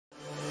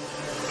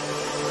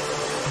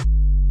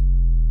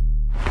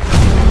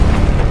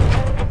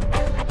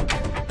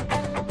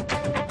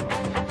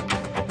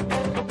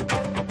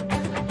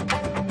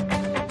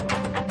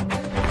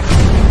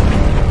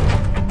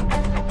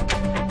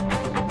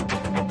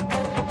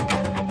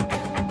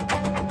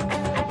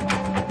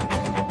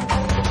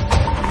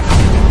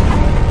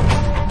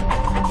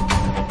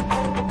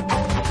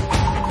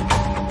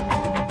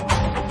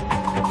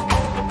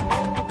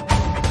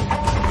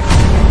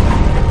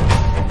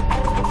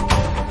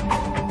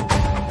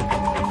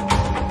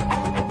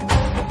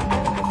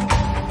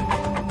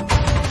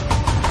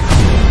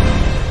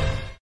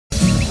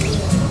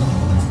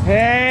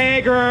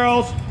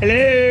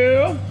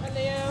Hello.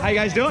 Hello. How you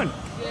guys doing?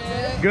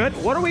 Good.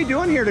 Good. What are we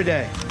doing here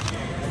today?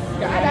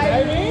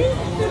 Skydiving?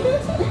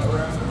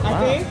 I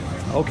think.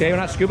 Okay, we're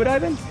not scuba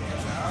diving?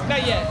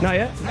 Not yet. Not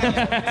yet?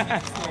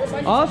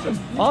 Awesome.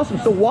 Awesome.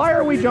 So why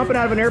are we jumping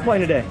out of an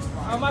airplane today?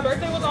 My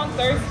birthday was on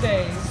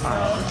Thursday. So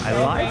I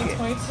like it.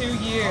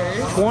 22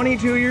 years.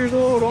 22 years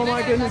old. Oh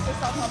my goodness.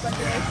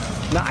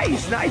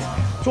 Nice, nice.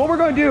 So what we're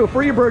going to do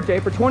for your birthday,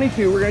 for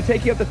 22, we're going to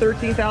take you up to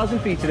 13,000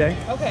 feet today.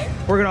 Okay.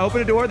 We're going to open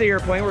the door of the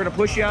airplane. We're going to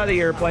push you out of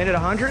the airplane at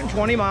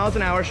 120 miles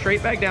an hour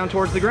straight back down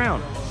towards the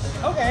ground.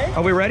 Okay.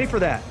 Are we ready for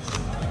that?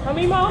 How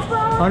many miles per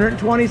hour?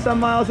 120 some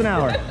miles an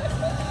hour.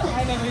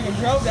 I never even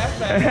drove that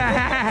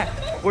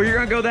fast. Well, you're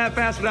going to go that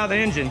fast without the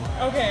engine.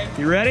 Okay.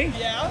 You ready?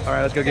 Yeah. All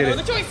right, let's go get it.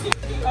 The choice.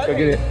 Go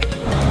get it.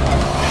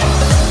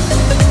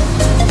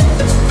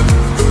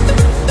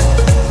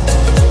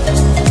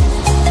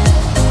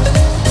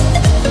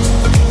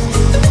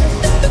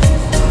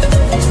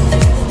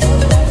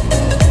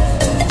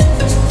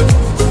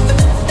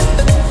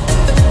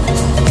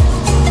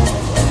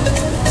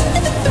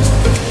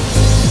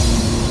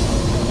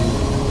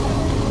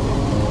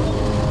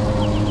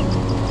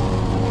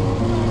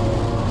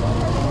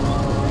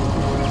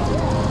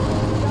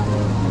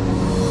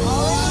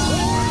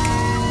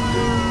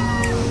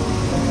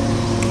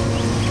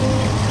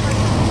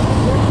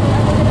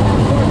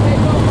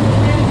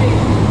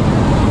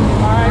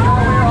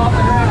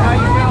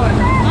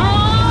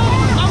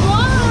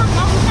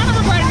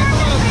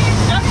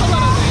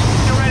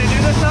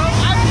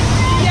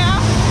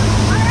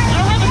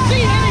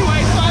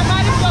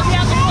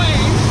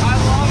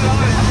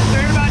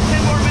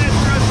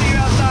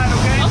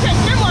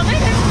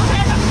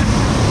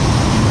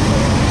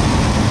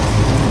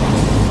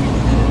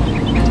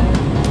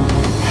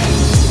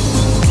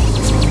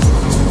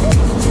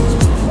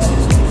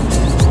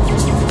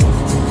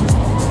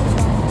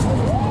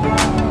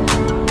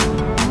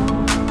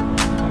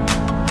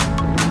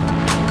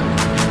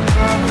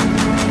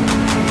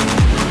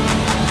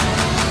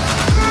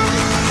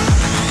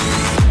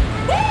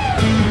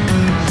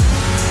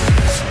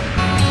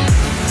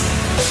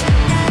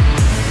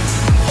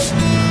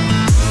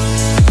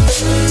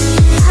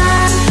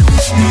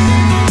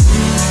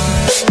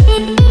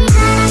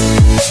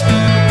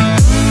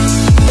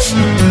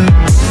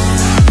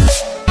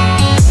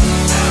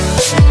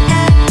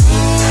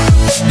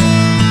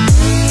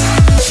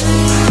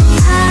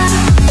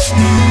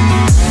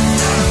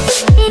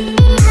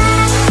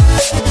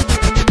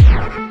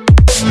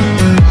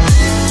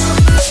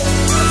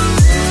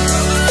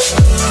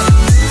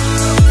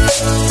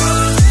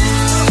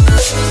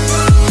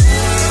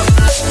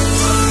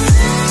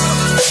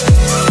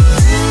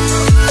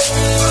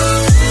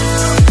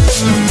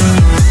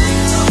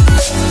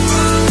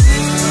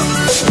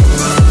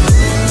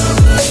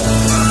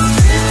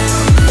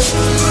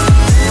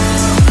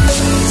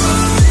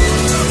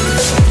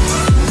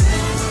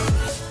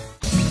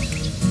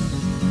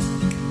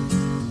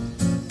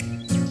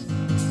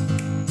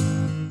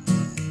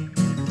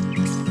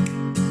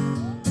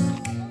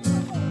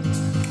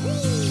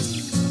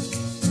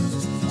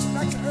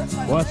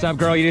 What's up,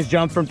 girl? You just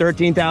jumped from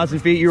 13,000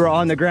 feet. You were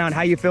on the ground.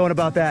 How you feeling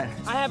about that?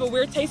 I have a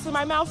weird taste in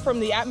my mouth from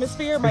the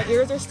atmosphere. My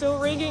ears are still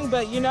ringing,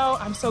 but you know,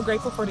 I'm so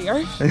grateful for the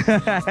earth.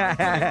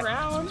 The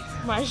ground,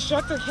 my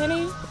instructor,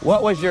 Kenny.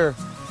 What was your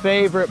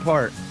favorite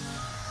part?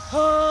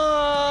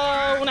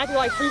 When I could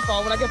like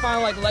freefall, when I could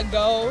finally like let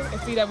go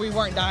and see that we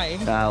weren't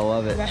dying. I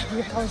love it. I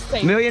was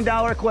safe. $1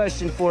 million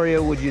question for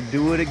you. Would you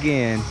do it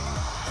again?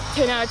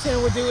 10 out of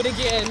 10 would do it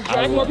again.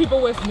 Drag more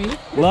people with me.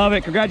 Love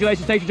it.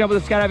 Congratulations. Thanks for jumping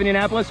with the Skydive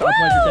Indianapolis. Our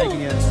pleasure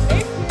taking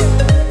you.